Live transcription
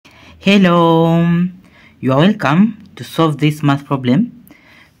Hello, you are welcome to solve this math problem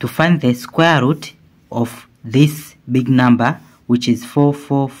to find the square root of this big number, which is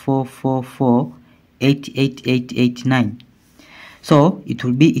 444488889. So it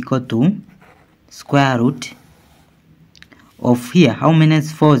will be equal to square root of here. How many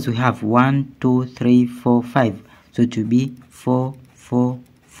fours we have? 1, 2, 3, 4, 5. So it will be 4, 4,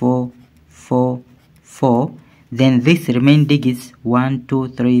 4, 4, 4. Then this remaining digits 1, 2,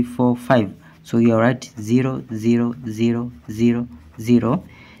 3, 4, 5. So you write 0, 0, 0, 0, 0.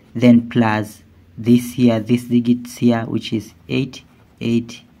 Then plus this here, this digits here, which is 8,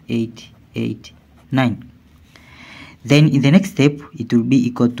 8, 8, 8, 9. Then in the next step, it will be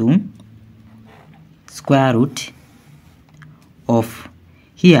equal to square root of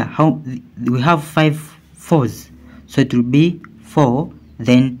here. How we have 5 fours, so it will be 4,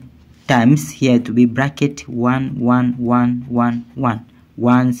 then times here to be bracket 1, 1, 1, 1, 1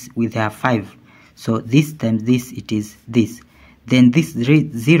 ones with their 5. So this times this, it is this. Then these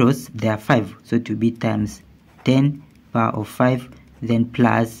zeros, they are 5, so it will be times 10 power of 5. Then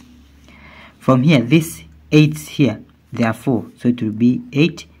plus from here this 8's here, they are 4, so it will be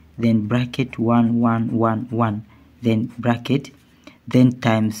 8, then bracket 1, 1, 1, 1, then bracket, then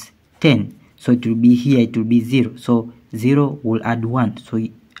times 10, so it will be here, it will be 0, so 0 will add 1, so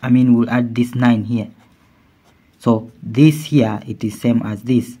we'll add this 9 here. So this here, it is same as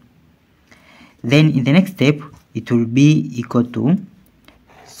this. Then in the next step, it will be equal to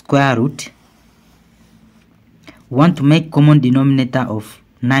square root. We want to make common denominator of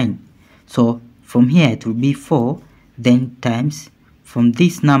 9. So from here, it will be 4, then times, from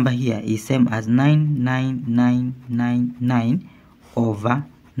this number here is same as 99999 over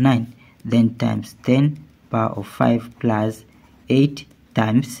 9. Then times 10 power of 5 plus 8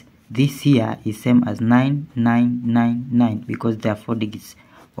 times this here is same as 9999 because there are 4 digits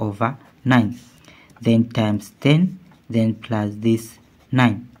over 9. Then times 10, then plus this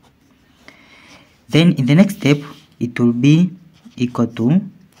 9. Then in the next step, it will be equal to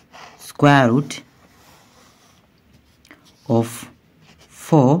square root of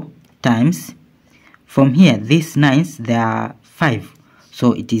 4 times, from here these 9's, they are 5,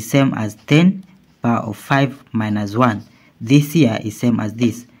 so it is same as 10 power of 5 minus 1. This here is same as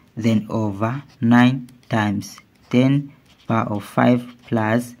this, then over 9 times 10 power of 5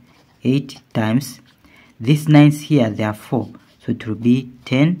 plus 8 times these 9's here, they are 4, so it will be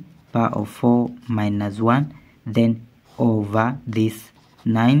 10 power of 4 minus 1, then over this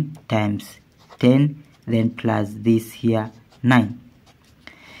 9 times 10, then plus this here 9.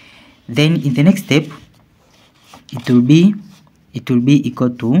 Then in the next step, it will be equal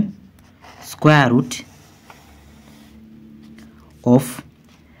to square root of,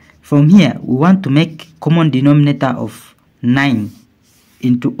 from here we want to make common denominator of 9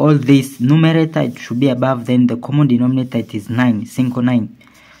 into all this. Numerator, it should be above, then the common denominator, it is 9, single 9.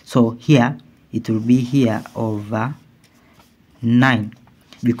 So here it will be here over 9,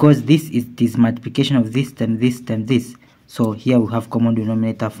 because this is multiplication of this times this times this. So here we have common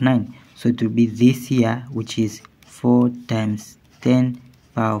denominator of 9, so it will be this here, which is 4 times 10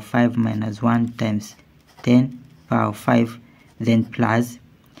 power of 5 minus 1 times 10 power of 5, then plus,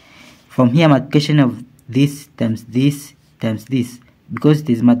 from here multiplication of this times this times this, because it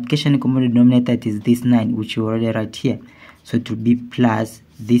is multiplication common denominator, it is this 9, which you already write here, so it will be plus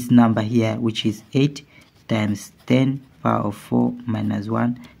this number here, which is 8 times 10 power of 4 minus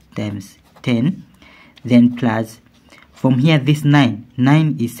 1 times 10, then plus, from here this 9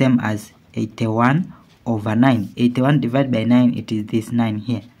 is same as 81 over 9. 81 divided by 9, it is this 9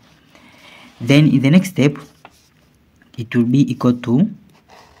 here. Then in the next step, it will be equal to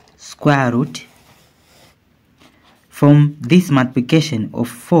square root, from this multiplication of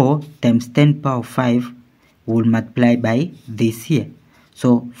 4 times 10 power of 5 will multiply by this here.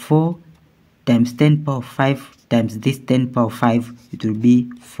 So 4 times 10 power of 5 times this 10 power of 5, it will be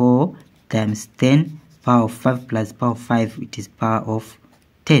 4 times 10 power of 5 plus power of 5, it is power of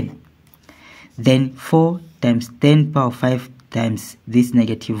 10. Then 4 times 10 power of 5 times this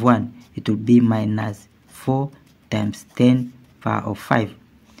negative 1, it will be minus 4 times 10 power of 5.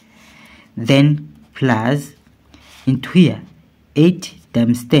 Then plus into here, 8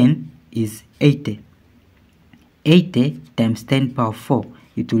 times 10 is 80. 80 times 10 power of 4,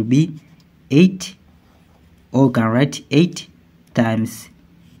 it will be 8, or you can write 8 times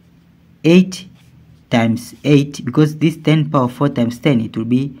 8 times 8, because this 10 power of 4 times 10, it will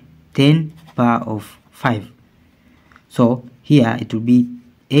be 10 power of 5. So here it will be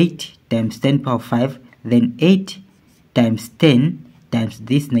 8 times 10 power of 5, then 8 times 10 times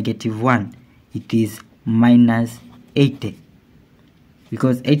this negative 1, it is minus 80.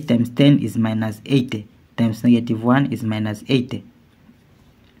 because 8 times 10 is minus 80 times negative 1 is minus 80.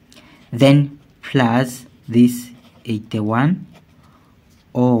 Then plus this 81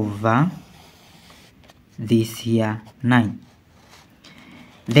 over this here 9.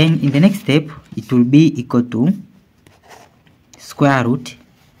 Then in the next step it will be equal to square root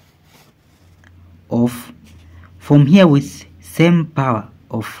of, from here with same power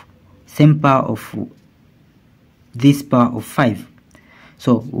of this power of 5.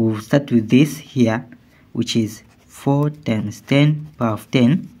 So we'll start with this here, which is 4 times 10 power of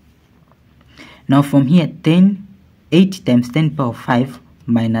 10. Now from here 8 times 10 power of 5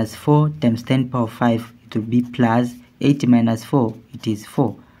 minus 4 times 10 power of 5, it will be plus 8 minus 4, it is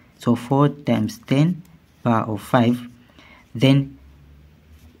 4. So 4 times 10 power of 5. Then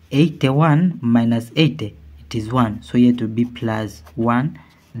 81 minus 80, it is 1. So here it will be plus 1,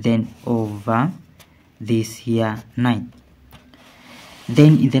 then over this here 9.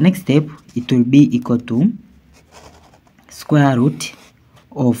 Then in the next step, it will be equal to square root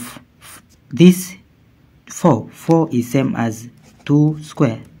of this 4. 4 is same as 2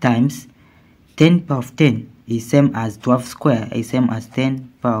 square times 10 power of 10 is same as 12 square is same as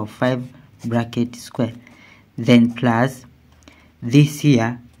 10 power of 5 bracket square. Then plus this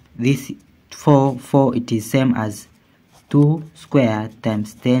here, this 4 it is same as 2 square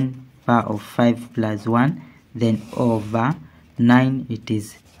times 10 power of 5 plus 1, then over 9 it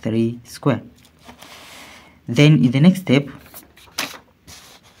is 3 square. Then in the next step,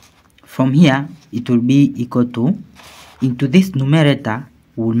 from here it will be equal to, into this numerator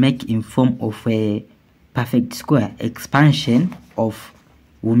we'll make in form of a perfect square expansion of,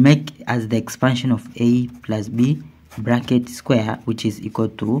 we'll make as the expansion of a plus b bracket square, which is equal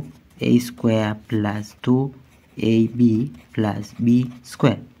to a square plus 2ab plus b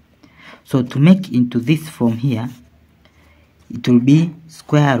square. So to make into this form here, it will be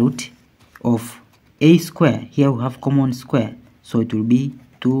square root of a square. Here we have common square, so it will be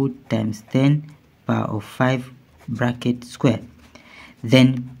 2 times 10 power of 5 bracket square.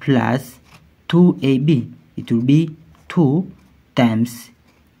 Then plus 2ab, it will be 2 times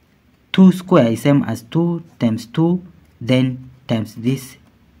 2 square is same as 2 times 2, then times this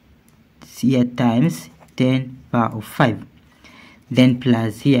here times 10 power of 5. Then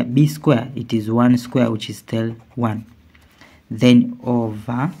plus here b square, it is 1 square, which is still 1. Then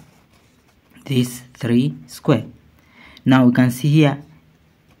over this 3 square. Now we can see here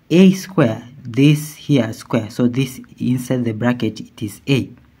a square, this here square, so this inside the bracket it is a,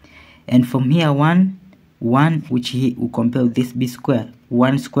 and from here 1 which we compare with this b square,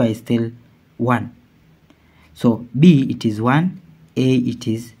 1 square is still 1, so b it is 1, a it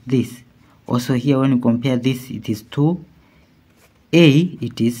is this. Also here when we compare this, it is 2, a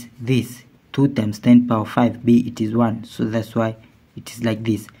it is this, 2 times 10 power 5, b it is 1, so that's why it is like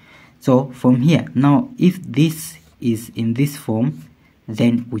this. So from here now, if this is in this form,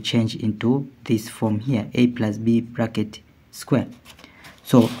 then we change into this form here, a plus b bracket square.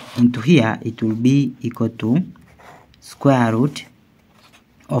 So into here it will be equal to square root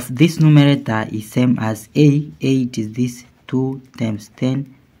of this numerator is same as a it is this 2 times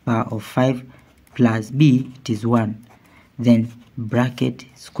 10 power of 5 plus b it is 1, then bracket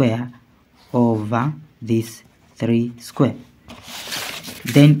square over this 3 square.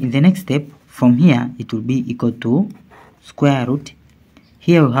 Then in the next step, from here it will be equal to square root,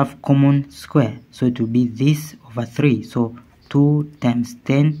 here we have common square, so it will be this over 3, so 2 times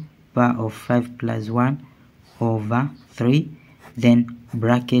 10 power of 5 plus 1 over 3, then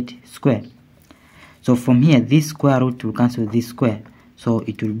bracket square. So from here this square root will cancel this square, so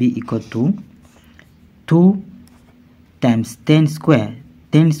it will be equal to 2 times 10 square.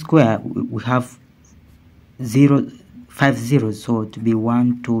 10 square we have 5 zeros, so it will be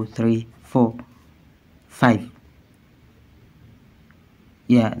 1 2 3 4 5,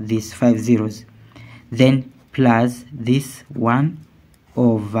 yeah, these 5 zeros, then plus this 1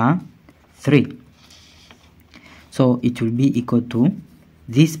 over 3, so it will be equal to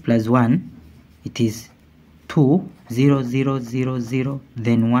this plus 1, it is 2 0 0 0 0,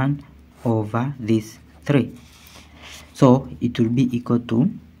 then 1 over this 3, so it will be equal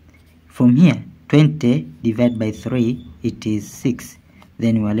to, from here 20 divided by 3 it is 6,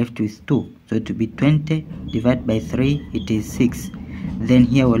 then we are left with 2, so it will be 20 divided by 3 it is 6, then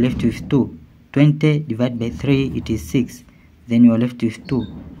here we are left with 2, 20 divided by 3 it is 6, then you are left with 2,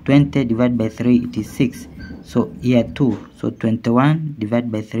 20 divided by 3 it is 6, so here 2, so 21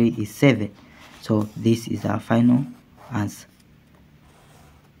 divided by 3 is 7, so this is our final answer.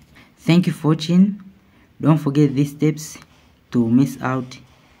 Thank you for watching. Don't forget these steps to miss out.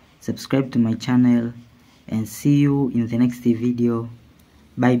 Subscribe to my channel and see you in the next video.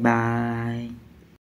 Bye bye.